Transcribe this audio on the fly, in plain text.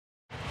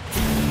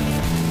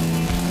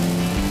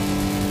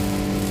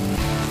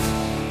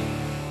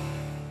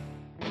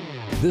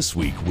This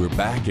week, we're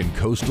back in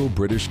coastal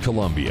British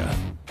Columbia.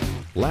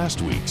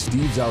 Last week,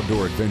 Steve's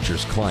Outdoor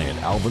Adventures client,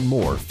 Alvin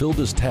Moore, filled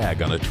his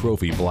tag on a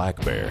trophy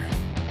black bear.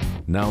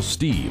 Now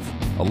Steve,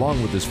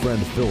 along with his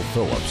friend Phil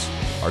Phillips,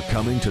 are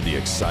coming to the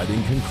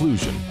exciting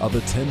conclusion of a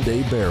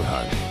 10-day bear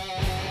hunt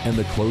and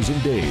the closing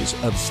days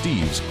of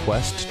Steve's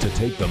quest to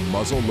take the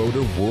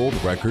muzzleloader world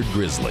record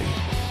Grizzly.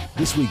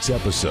 This week's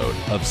episode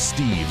of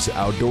Steve's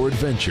Outdoor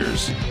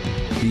Adventures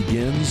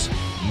begins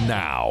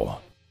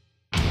now.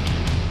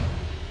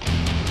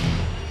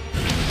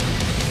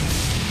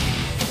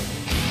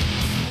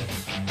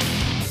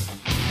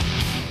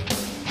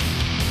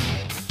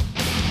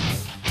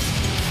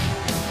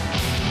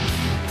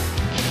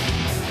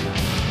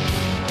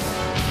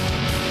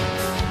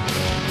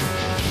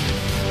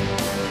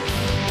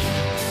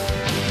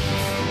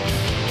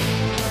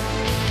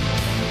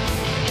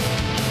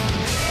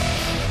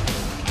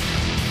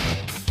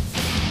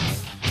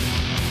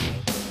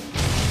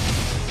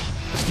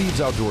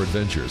 Steve's Outdoor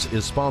Adventures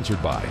is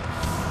sponsored by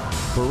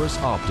Burris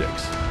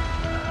Optics,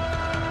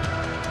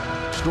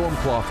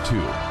 Stormcloth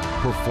 2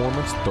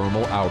 Performance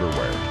Thermal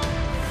Outerwear,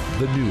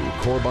 the new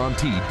Corbon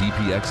T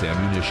DPX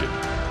ammunition,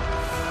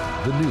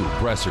 the new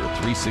Bresser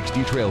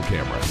 360 trail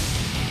camera,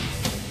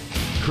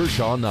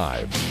 Kershaw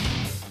knives,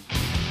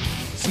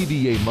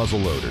 CVA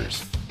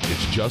muzzleloaders,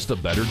 it's just a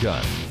better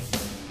gun,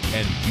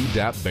 and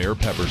UDAP Bear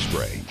pepper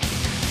spray.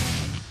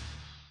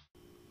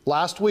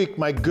 Last week,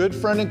 my good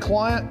friend and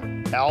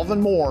client,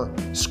 Alvin Moore,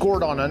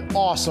 scored on an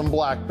awesome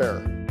black bear.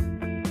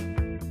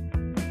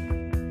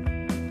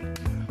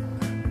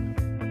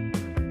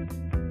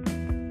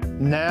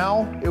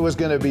 Now, it was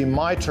going to be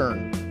my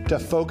turn to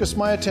focus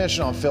my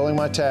attention on filling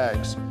my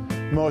tags.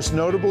 Most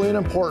notably and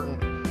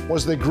important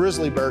was the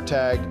grizzly bear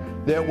tag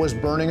that was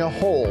burning a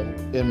hole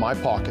in my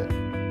pocket.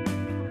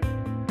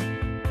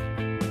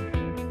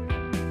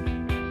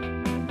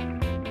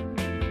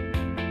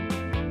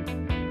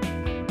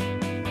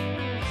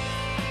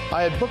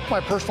 I had booked my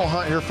personal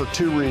hunt here for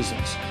two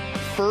reasons.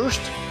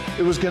 First,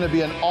 it was going to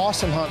be an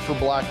awesome hunt for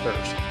black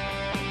bears.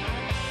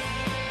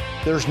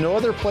 There's no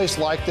other place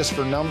like this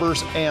for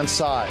numbers and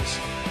size.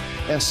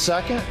 And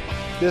second,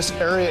 this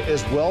area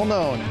is well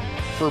known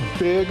for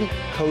big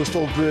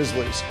coastal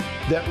grizzlies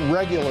that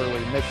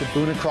regularly make the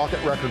Boone and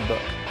Crockett record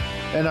book.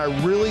 And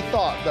I really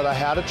thought that I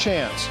had a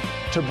chance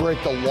to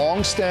break the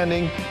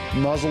long-standing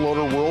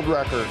muzzleloader world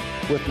record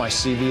with my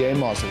CVA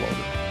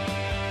muzzleloader.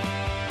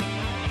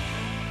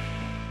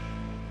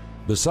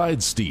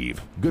 Besides Steve,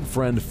 good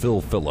friend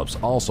Phil Phillips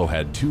also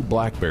had two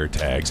black bear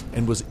tags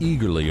and was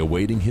eagerly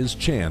awaiting his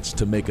chance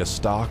to make a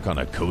stock on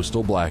a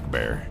coastal black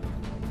bear.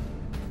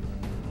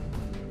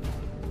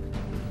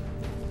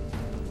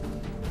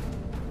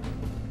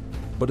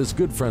 But as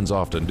good friends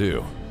often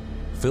do,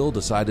 Phil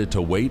decided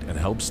to wait and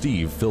help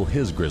Steve fill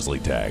his grizzly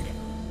tag.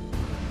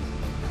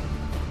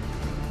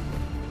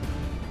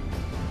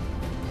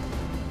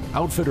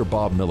 Outfitter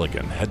Bob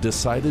Milligan had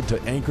decided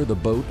to anchor the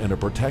boat in a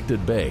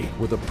protected bay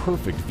with a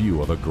perfect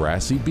view of a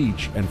grassy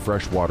beach and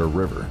freshwater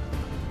river.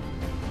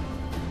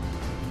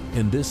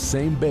 In this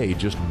same bay,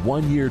 just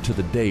 1 year to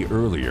the day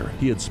earlier,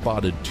 he had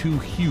spotted two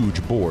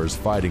huge boars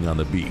fighting on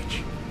the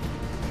beach.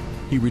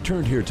 He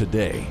returned here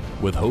today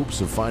with hopes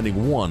of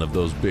finding one of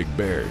those big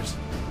bears.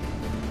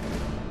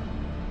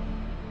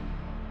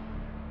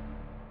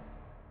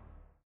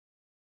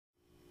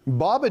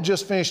 Bob had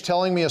just finished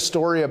telling me a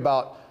story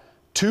about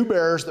two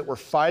bears that were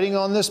fighting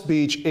on this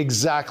beach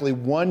exactly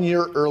 1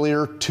 year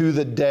earlier to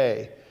the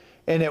day.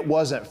 And it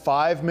wasn't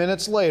 5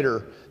 minutes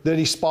later that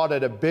he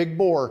spotted a big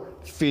boar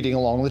feeding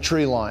along the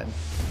tree line.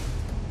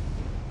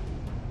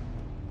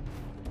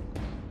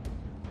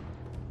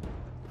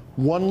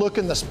 One look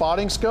in the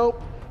spotting scope,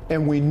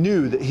 and we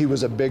knew that he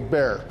was a big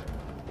bear.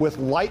 With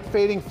light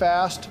fading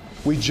fast,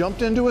 we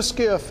jumped into a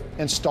skiff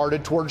and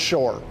started toward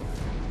shore.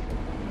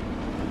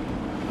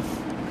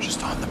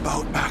 Just on the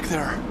boat back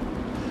there.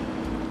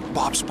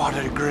 Bob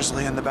spotted a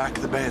grizzly in the back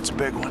of the bay. It's a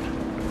big one.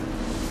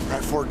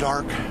 Right before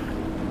dark.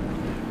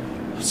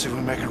 Let's see if we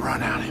can make it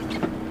run at him.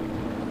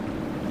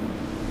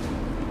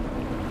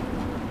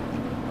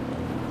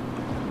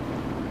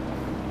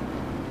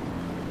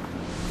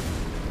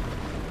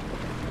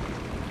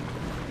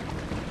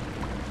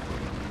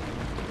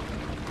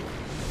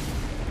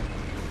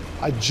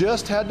 I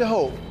just had to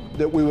hope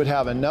that we would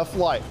have enough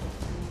light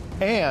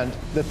and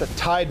that the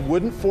tide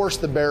wouldn't force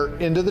the bear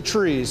into the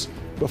trees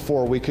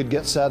before we could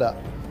get set up.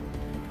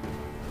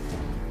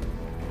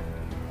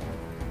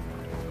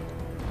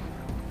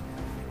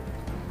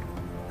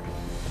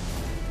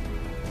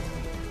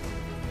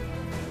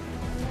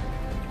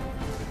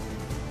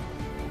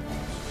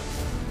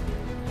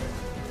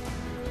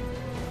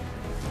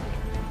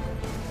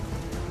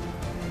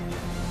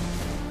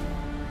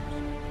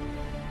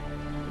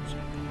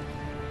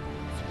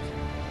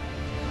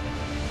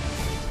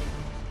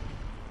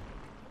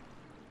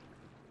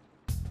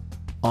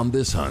 On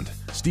this hunt,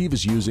 Steve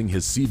is using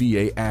his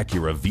CVA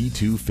Acura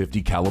V2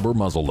 50 caliber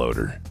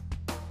muzzleloader,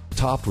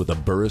 topped with a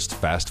Burris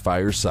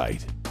fast-fire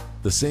sight,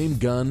 the same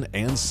gun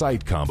and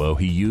sight combo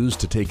he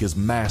used to take his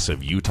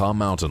massive Utah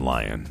mountain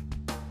lion.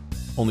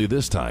 Only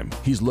this time,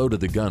 he's loaded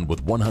the gun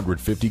with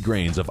 150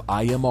 grains of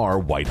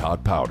IMR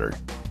white-hot powder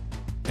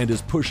and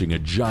is pushing a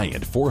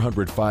giant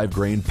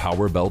 405-grain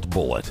power belt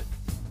bullet.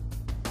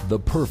 The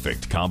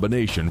perfect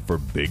combination for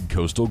big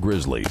coastal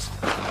grizzlies.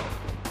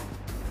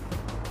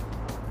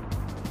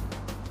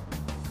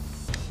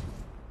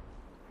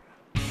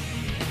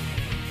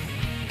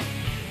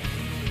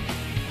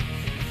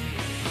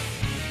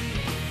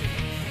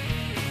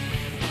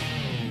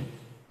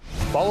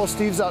 Follow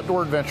Steve's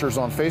Outdoor Adventures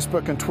on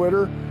Facebook and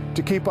Twitter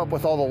to keep up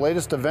with all the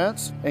latest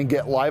events and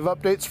get live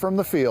updates from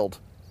the field.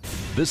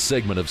 This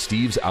segment of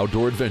Steve's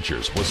Outdoor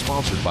Adventures was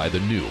sponsored by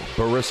the new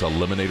Burris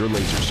Eliminator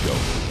Laser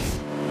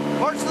Scope.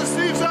 Parts of the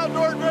Steve's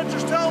Outdoor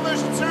Adventures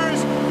television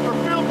series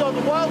are filmed on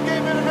the Wild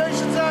Game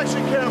Innovations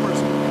action cameras,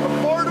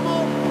 a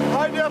portable,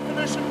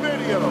 high-definition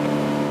video.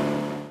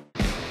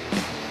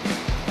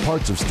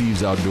 Parts of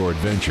Steve's Outdoor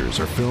Adventures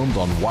are filmed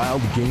on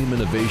Wild Game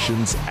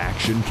Innovations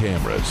action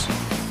cameras.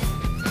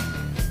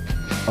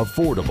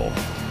 Affordable,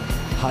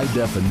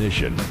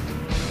 high-definition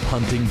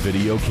hunting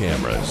video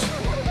cameras.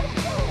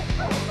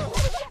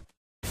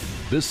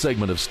 This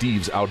segment of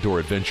Steve's Outdoor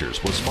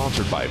Adventures was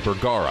sponsored by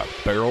Bergara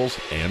Barrels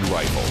and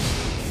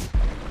Rifles.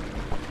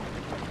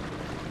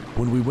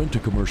 When we went to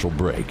commercial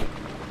break,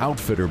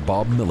 outfitter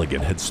Bob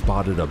Milligan had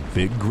spotted a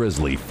big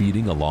grizzly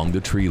feeding along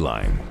the tree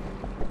line.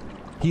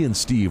 He and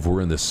Steve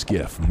were in the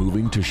skiff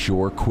moving to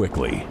shore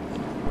quickly.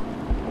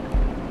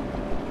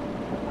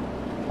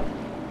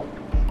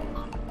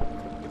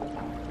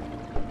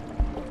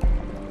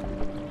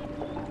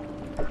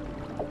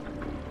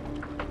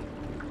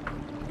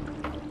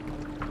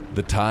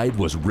 The tide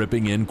was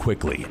ripping in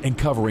quickly and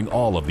covering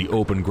all of the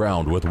open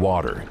ground with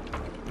water.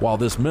 While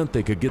this meant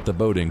they could get the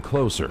boat in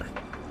closer,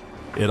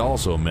 it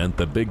also meant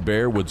the big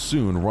bear would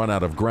soon run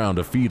out of ground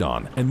to feed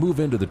on and move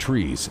into the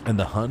trees, and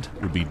the hunt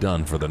would be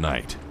done for the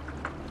night.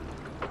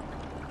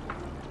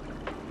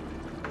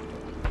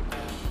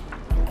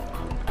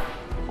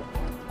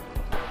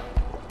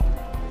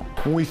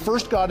 When we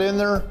first got in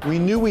there, we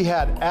knew we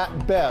had,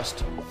 at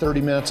best,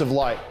 30 minutes of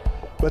light,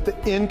 but the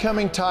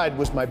incoming tide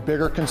was my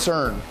bigger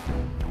concern.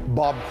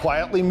 Bob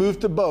quietly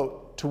moved the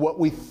boat to what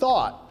we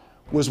thought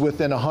was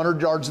within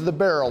 100 yards of the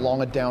bear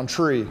along a downed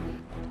tree.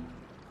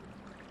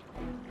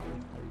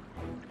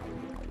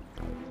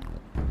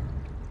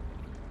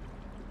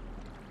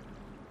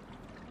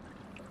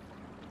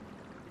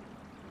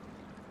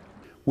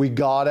 We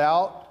got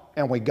out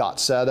and we got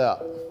set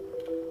up.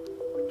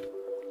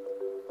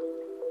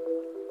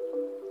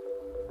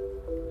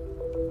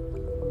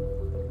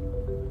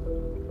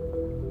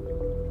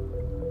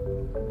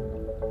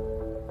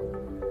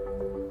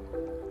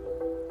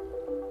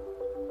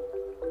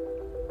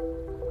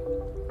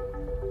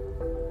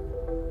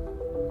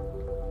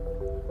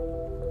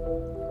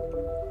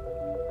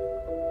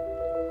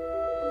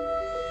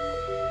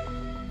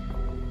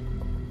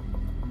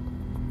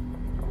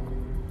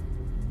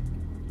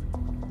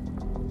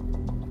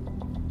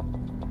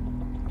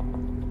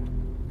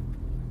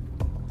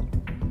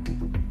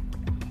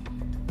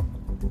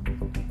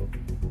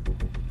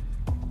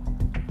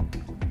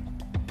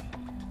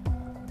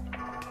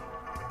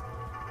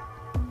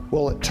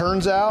 Well, it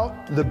turns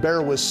out the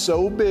bear was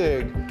so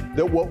big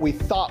that what we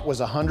thought was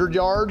 100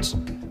 yards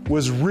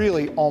was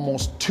really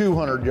almost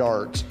 200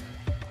 yards.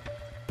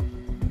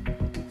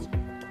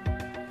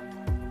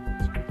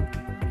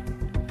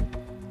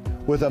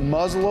 With a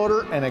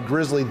muzzleloader and a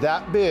grizzly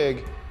that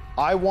big,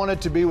 I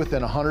wanted to be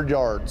within 100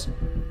 yards.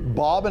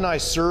 Bob and I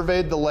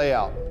surveyed the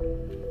layout,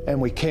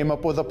 and we came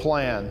up with a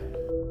plan.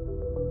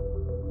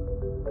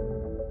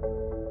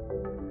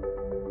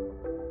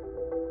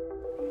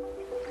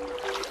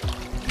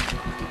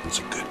 It's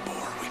a good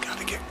bore. We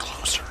gotta get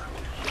closer.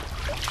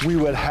 We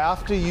would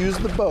have to use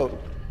the boat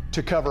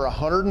to cover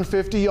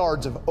 150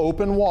 yards of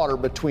open water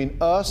between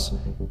us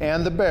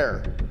and the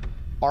bear.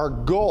 Our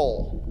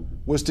goal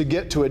was to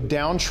get to a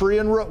down tree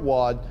and root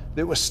wad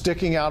that was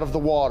sticking out of the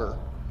water.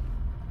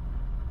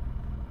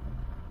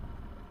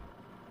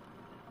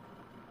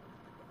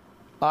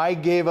 I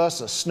gave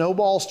us a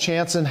snowball's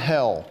chance in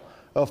hell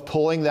of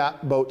pulling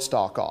that boat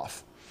stock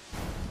off.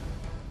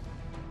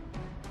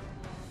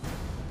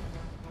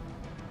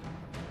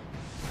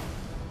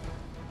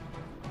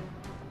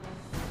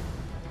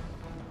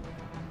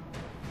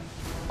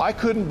 I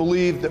couldn't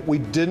believe that we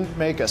didn't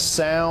make a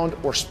sound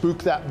or spook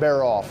that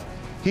bear off.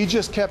 He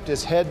just kept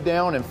his head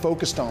down and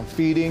focused on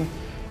feeding.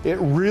 It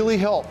really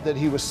helped that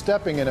he was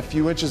stepping in a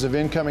few inches of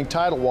incoming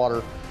tidal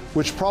water,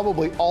 which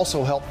probably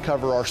also helped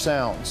cover our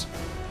sounds.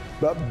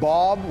 But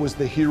Bob was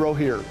the hero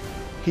here.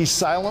 He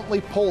silently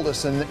pulled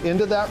us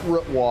into that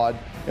root wad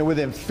and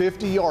within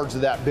 50 yards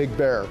of that big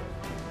bear,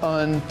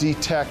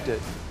 undetected.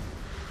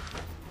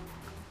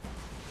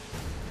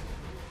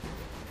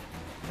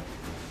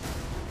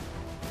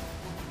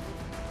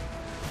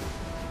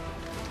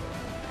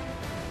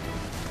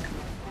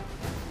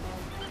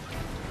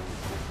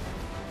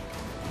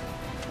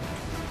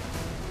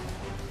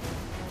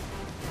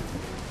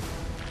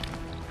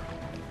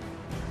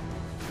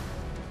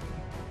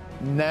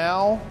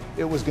 Now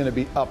it was going to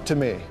be up to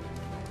me.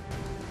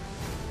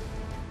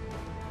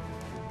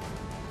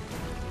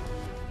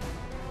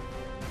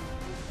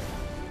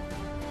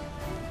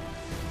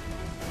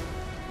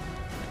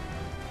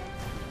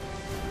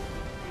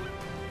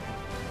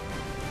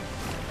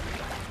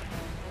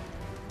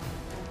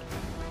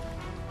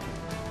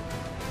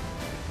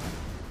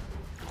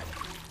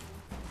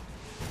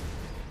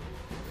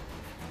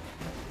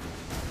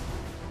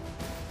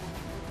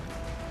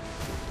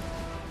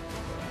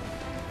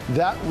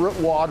 That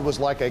wad was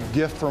like a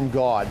gift from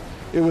God.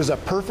 It was a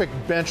perfect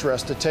bench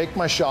rest to take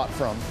my shot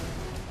from.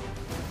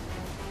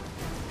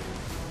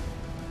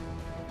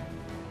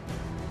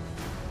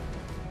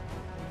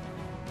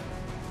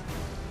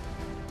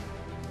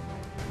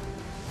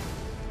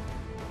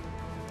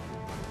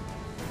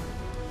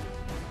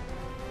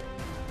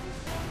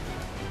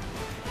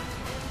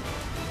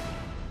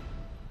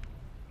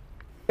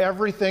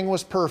 Everything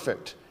was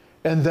perfect,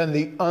 and then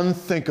the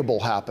unthinkable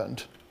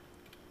happened.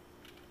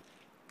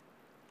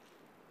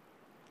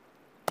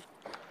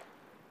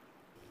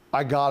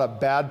 I got a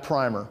bad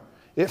primer.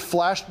 It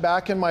flashed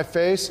back in my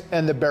face,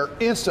 and the bear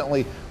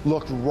instantly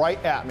looked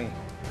right at me.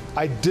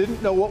 I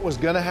didn't know what was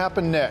going to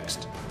happen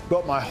next,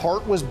 but my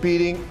heart was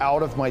beating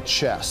out of my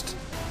chest.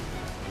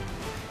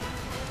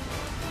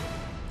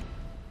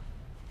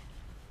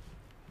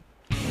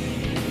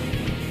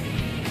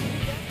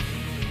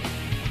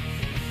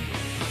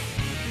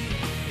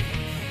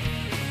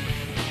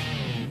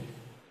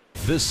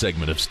 This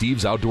segment of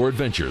Steve's Outdoor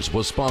Adventures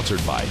was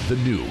sponsored by the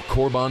new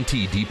Corbon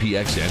T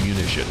DPX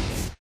ammunition.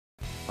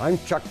 I'm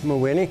Chuck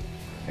Mawhinney.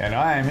 And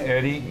I'm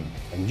Ed Eaton.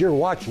 And you're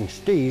watching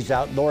Steve's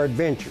Outdoor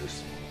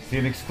Adventures.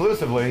 Seen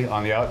exclusively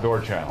on the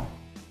Outdoor Channel.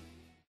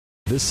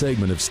 This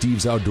segment of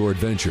Steve's Outdoor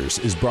Adventures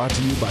is brought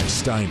to you by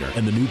Steiner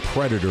and the new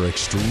Predator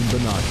Extreme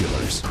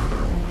binoculars.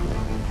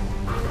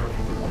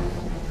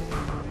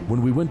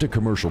 When we went to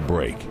commercial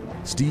break,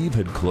 Steve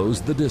had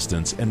closed the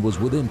distance and was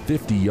within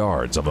 50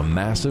 yards of a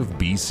massive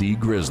BC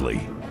Grizzly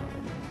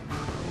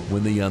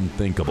when the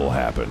unthinkable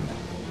happened.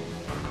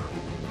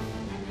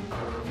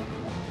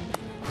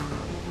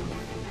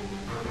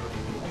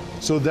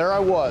 So there I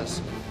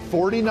was,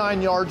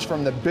 49 yards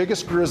from the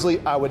biggest grizzly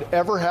I would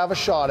ever have a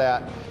shot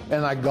at,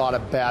 and I got a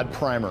bad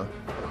primer.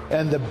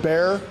 And the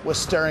bear was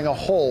staring a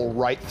hole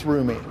right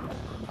through me.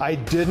 I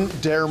didn't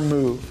dare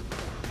move.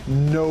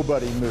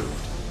 Nobody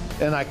moved,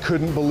 and I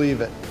couldn't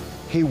believe it.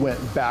 He went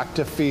back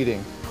to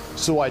feeding.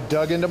 So I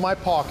dug into my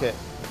pocket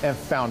and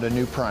found a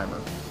new primer.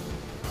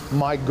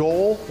 My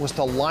goal was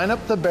to line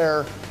up the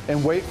bear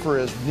and wait for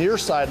his near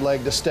side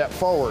leg to step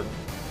forward,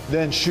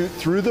 then shoot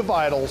through the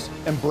vitals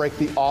and break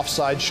the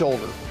offside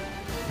shoulder.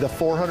 The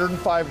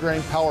 405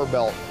 grain power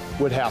belt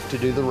would have to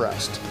do the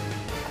rest.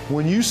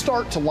 When you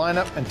start to line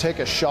up and take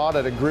a shot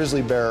at a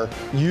grizzly bear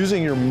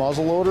using your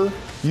muzzleloader,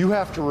 you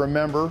have to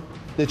remember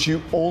that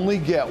you only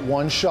get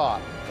one shot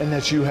and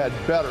that you had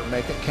better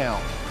make it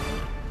count.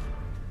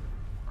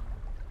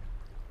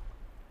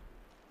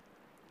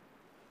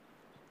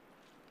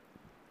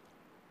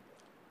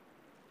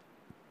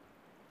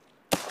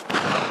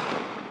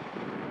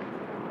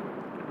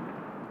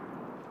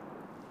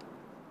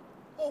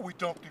 Oh, we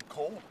dumped it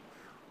cold.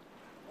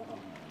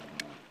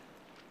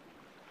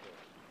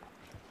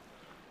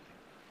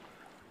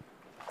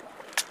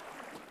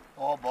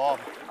 Oh, Bob,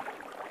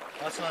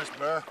 that's a nice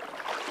bear.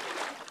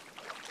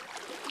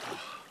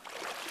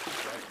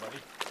 Right, buddy.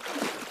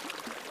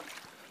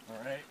 All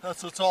right.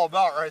 That's what it's all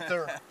about right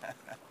there.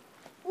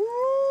 Woo,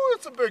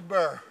 it's a big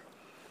bear.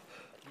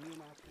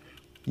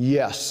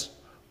 Yes,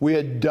 we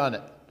had done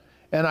it.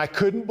 And I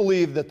couldn't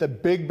believe that the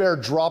big bear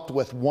dropped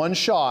with one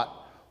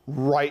shot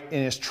right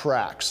in his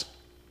tracks.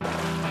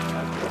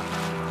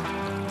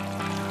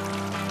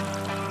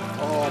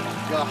 Oh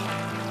my God.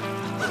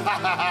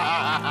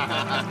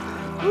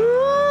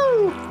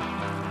 Woo!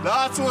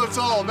 That's what it's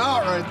all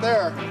about right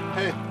there.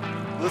 Hey,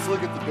 let's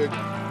look at the big one.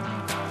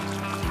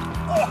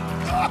 Oh,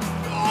 God.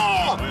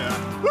 Oh, yeah.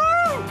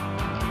 Woo!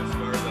 There's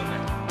scars on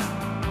there.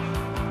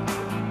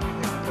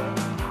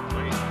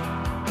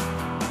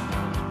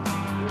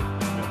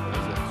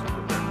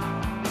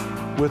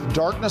 Wait. With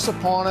darkness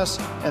upon us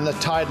and the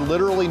tide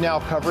literally now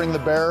covering the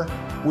bear,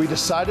 we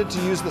decided to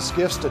use the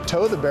skiffs to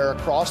tow the bear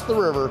across the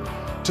river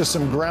to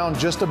some ground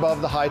just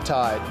above the high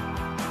tide.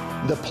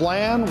 The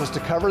plan was to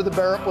cover the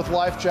bear up with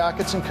life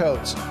jackets and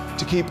coats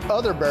to keep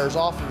other bears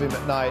off of him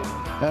at night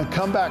and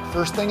come back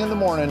first thing in the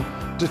morning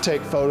to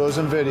take photos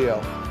and video.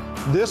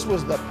 This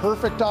was the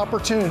perfect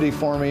opportunity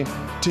for me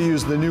to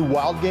use the new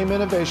Wild Game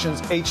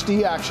Innovations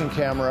HD action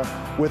camera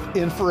with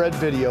infrared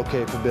video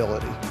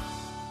capability.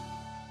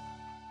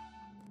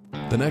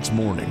 The next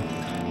morning,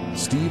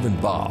 Steve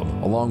and Bob,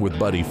 along with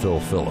buddy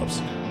Phil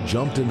Phillips,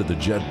 jumped into the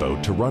jet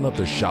boat to run up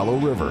the shallow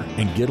river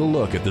and get a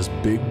look at this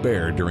big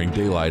bear during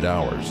daylight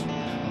hours.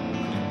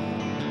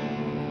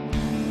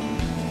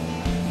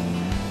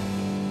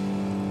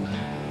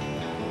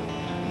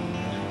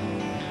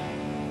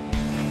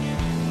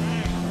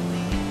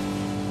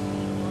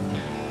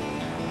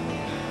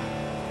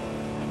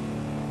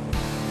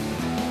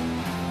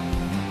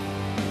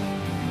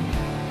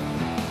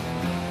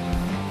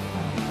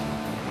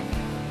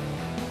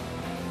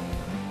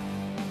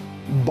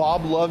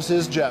 Bob loves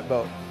his jet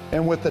boat,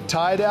 and with the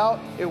tide out,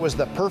 it was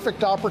the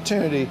perfect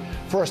opportunity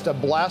for us to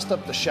blast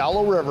up the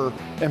shallow river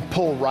and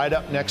pull right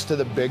up next to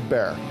the big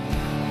bear.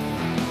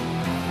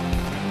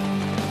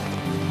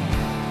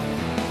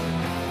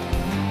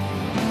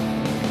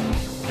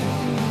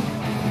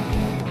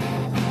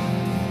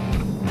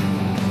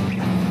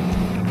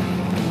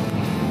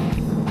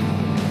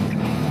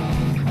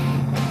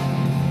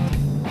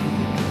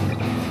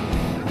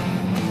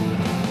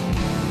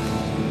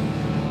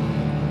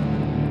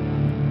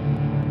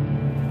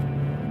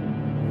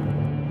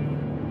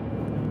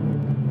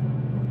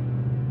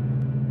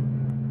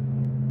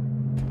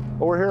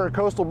 here in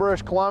coastal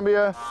British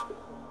Columbia.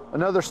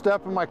 Another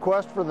step in my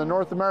quest for the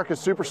North American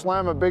Super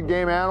Slam of big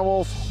game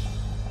animals.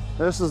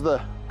 This is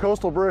the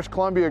coastal British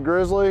Columbia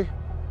Grizzly.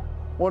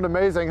 What an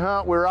amazing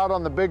hunt. We were out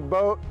on the big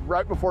boat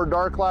right before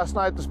dark last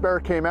night. This bear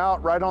came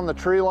out right on the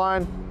tree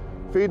line,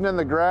 feeding in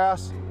the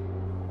grass.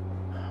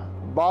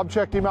 Bob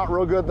checked him out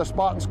real good in the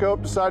spot and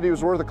scope, decided he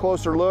was worth a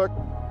closer look.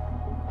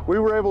 We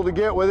were able to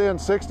get within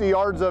 60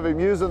 yards of him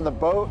using the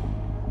boat.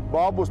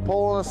 Bob was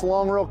pulling us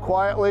along real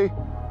quietly,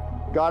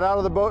 got out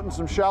of the boat in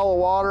some shallow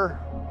water,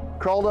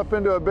 crawled up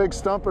into a big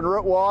stump and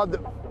root wad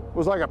that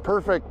was like a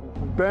perfect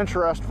bench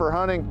rest for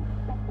hunting.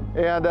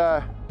 And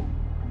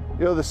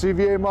you know, the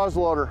CVA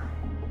muzzleloader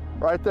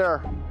right there.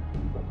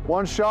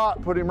 One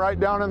shot, put him right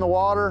down in the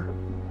water.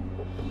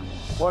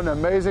 What an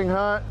amazing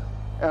hunt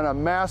and a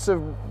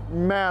massive,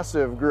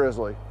 massive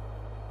grizzly.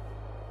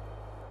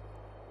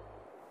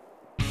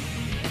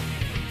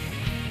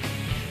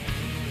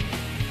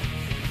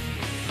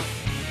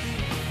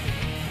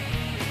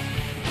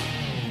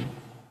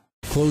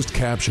 Closed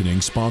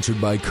captioning sponsored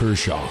by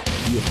Kershaw,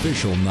 the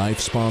official knife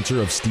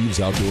sponsor of Steve's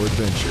Outdoor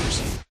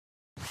Adventures.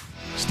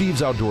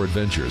 Steve's Outdoor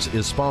Adventures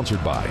is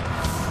sponsored by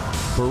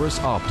Burris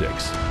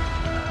Optics,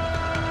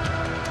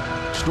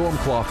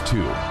 Stormcloth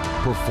 2,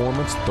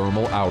 Performance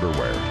Thermal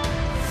Outerwear,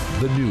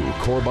 the new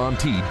Corbon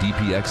T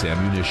DPX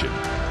ammunition,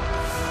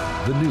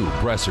 the new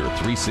Bresser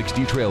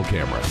 360 trail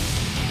camera,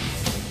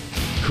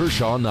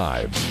 Kershaw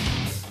knives,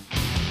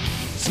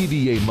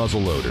 CVA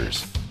muzzle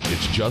loaders,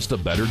 it's just a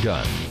better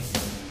gun,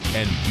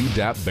 and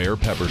UDAP Bear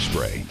pepper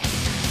spray.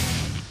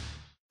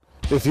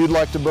 If you'd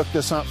like to book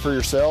this hunt for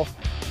yourself,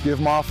 give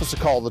my office a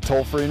call. The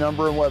toll-free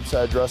number and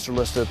website address are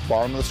listed at the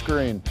bottom of the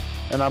screen.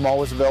 And I'm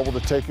always available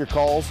to take your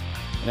calls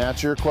and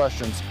answer your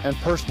questions and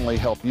personally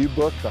help you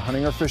book the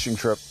hunting or fishing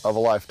trip of a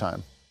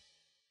lifetime.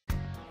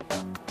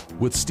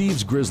 With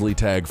Steve's Grizzly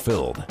tag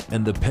filled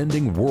and the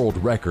pending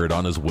world record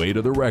on his way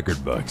to the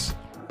record books,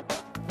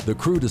 the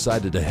crew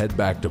decided to head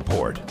back to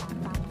port,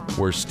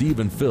 where Steve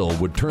and Phil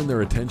would turn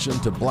their attention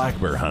to black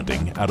bear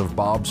hunting out of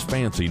Bob's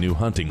fancy new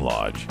hunting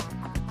lodge.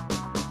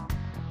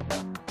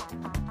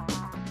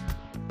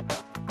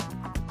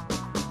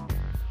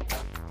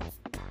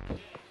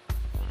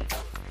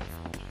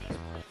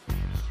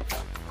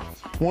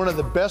 One of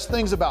the best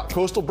things about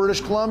coastal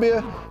British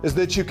Columbia is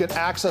that you can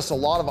access a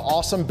lot of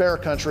awesome bear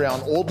country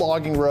on old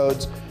logging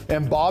roads,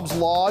 and Bob's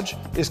Lodge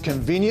is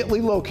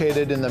conveniently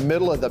located in the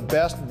middle of the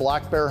best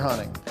black bear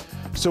hunting.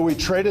 So we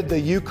traded the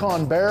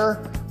Yukon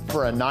Bear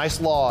for a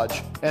nice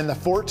lodge and the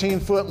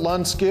 14-foot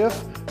Lund skiff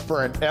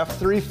for an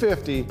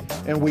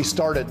F350, and we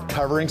started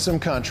covering some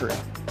country.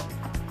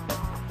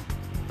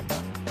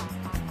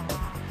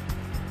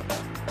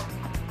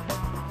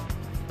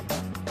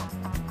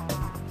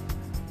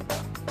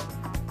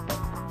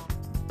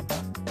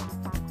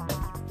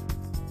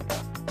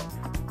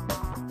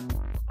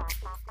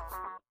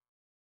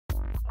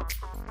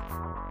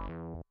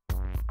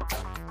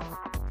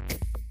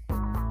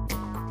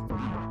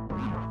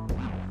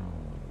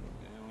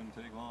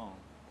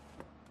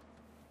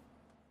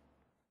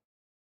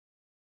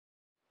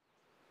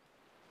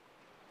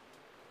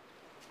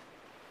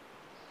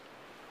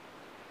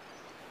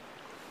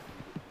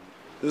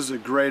 This is a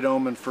great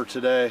omen for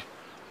today.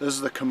 This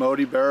is the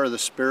commodity bear, or the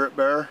spirit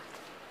bear.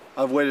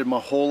 I've waited my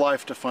whole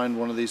life to find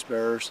one of these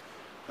bears.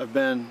 I've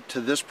been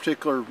to this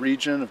particular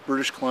region of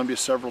British Columbia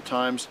several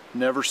times,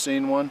 never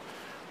seen one.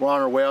 We're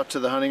on our way out to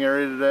the hunting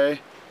area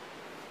today.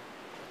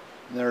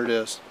 And there it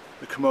is,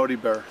 the commodity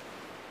bear.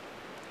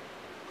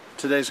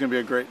 Today's gonna be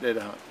a great day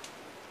to hunt.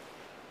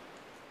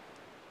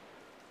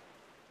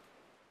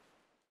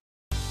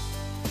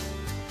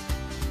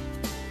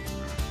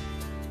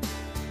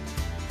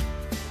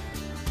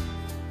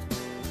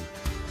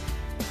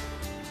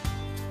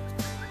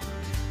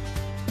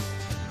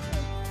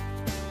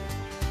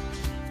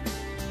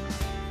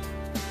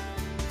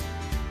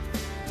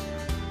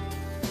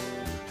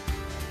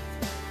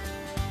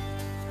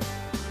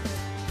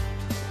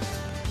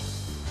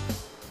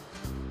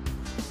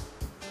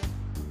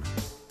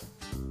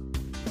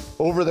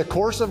 Over the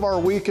course of our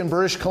week in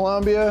British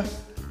Columbia,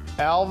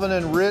 Alvin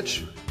and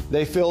Rich,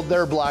 they filled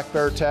their black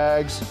bear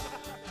tags.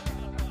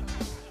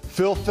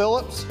 Phil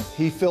Phillips,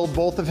 he filled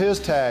both of his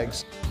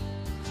tags.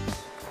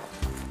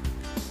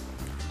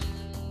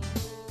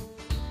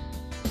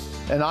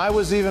 And I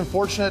was even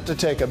fortunate to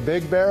take a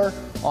big bear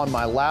on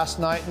my last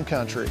night in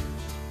country.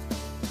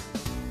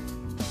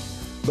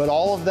 But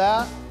all of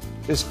that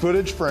is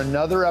footage for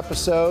another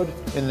episode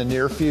in the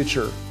near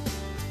future.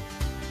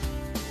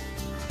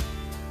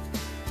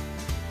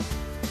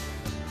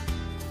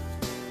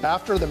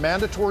 After the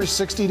mandatory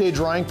 60-day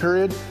drying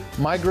period,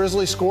 my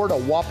Grizzly scored a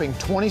whopping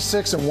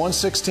 26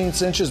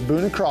 1/16 inches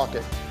Boone and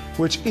Crockett,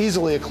 which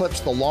easily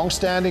eclipsed the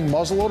long-standing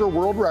muzzleloader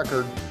world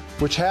record,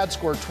 which had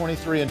scored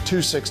 23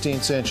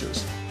 2/16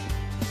 inches.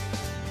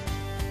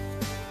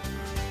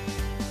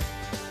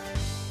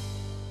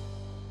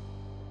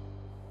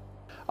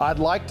 I'd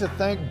like to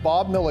thank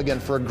Bob Milligan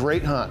for a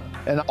great hunt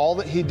and all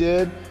that he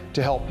did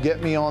to help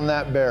get me on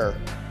that bear.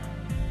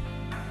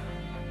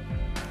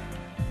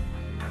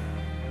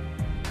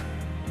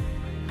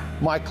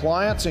 my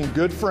clients and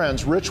good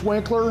friends, Rich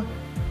Winkler,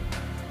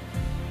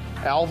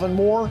 Alvin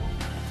Moore,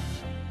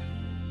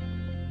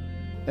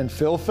 and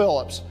Phil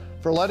Phillips,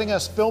 for letting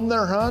us film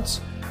their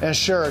hunts and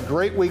share a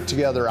great week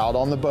together out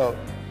on the boat.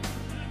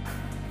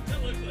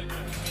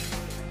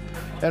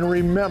 And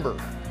remember,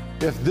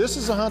 if this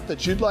is a hunt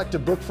that you'd like to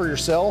book for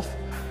yourself,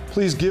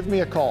 please give me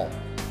a call.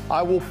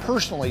 I will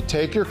personally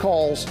take your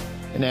calls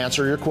and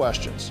answer your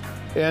questions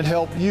and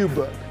help you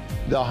book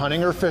the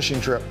hunting or fishing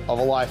trip of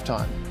a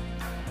lifetime.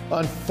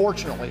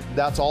 Unfortunately,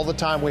 that's all the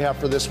time we have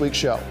for this week's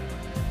show.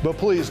 But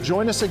please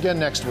join us again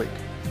next week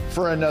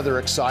for another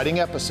exciting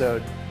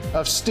episode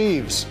of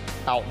Steve's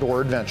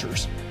Outdoor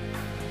Adventures.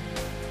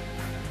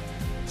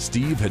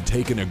 Steve had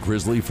taken a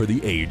grizzly for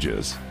the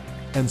ages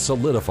and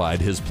solidified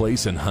his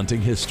place in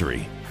hunting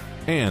history,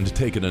 and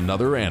taken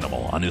another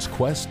animal on his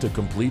quest to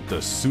complete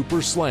the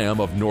Super Slam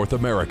of North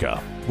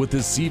America with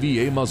his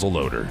CVA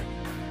muzzleloader.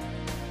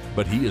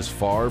 But he is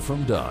far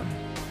from done,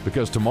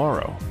 because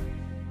tomorrow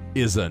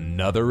is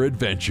another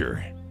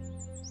adventure.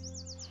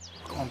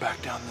 Going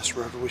back down this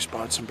river, we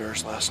spotted some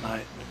bears last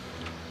night.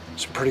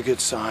 It's a pretty good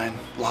sign.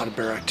 A lot of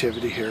bear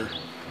activity here.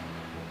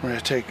 We're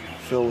gonna take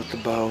Phil with the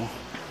bow.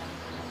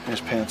 His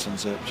pants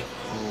unzipped.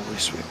 Holy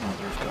sweet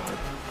mother of God.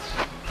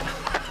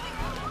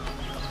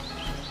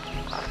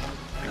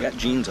 I got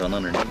jeans on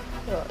underneath.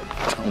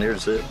 And they're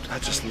zipped.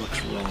 That just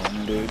looks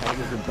wrong, dude. I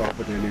was above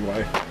it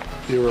anyway.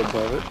 You were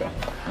above it?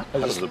 I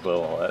was above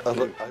all that. I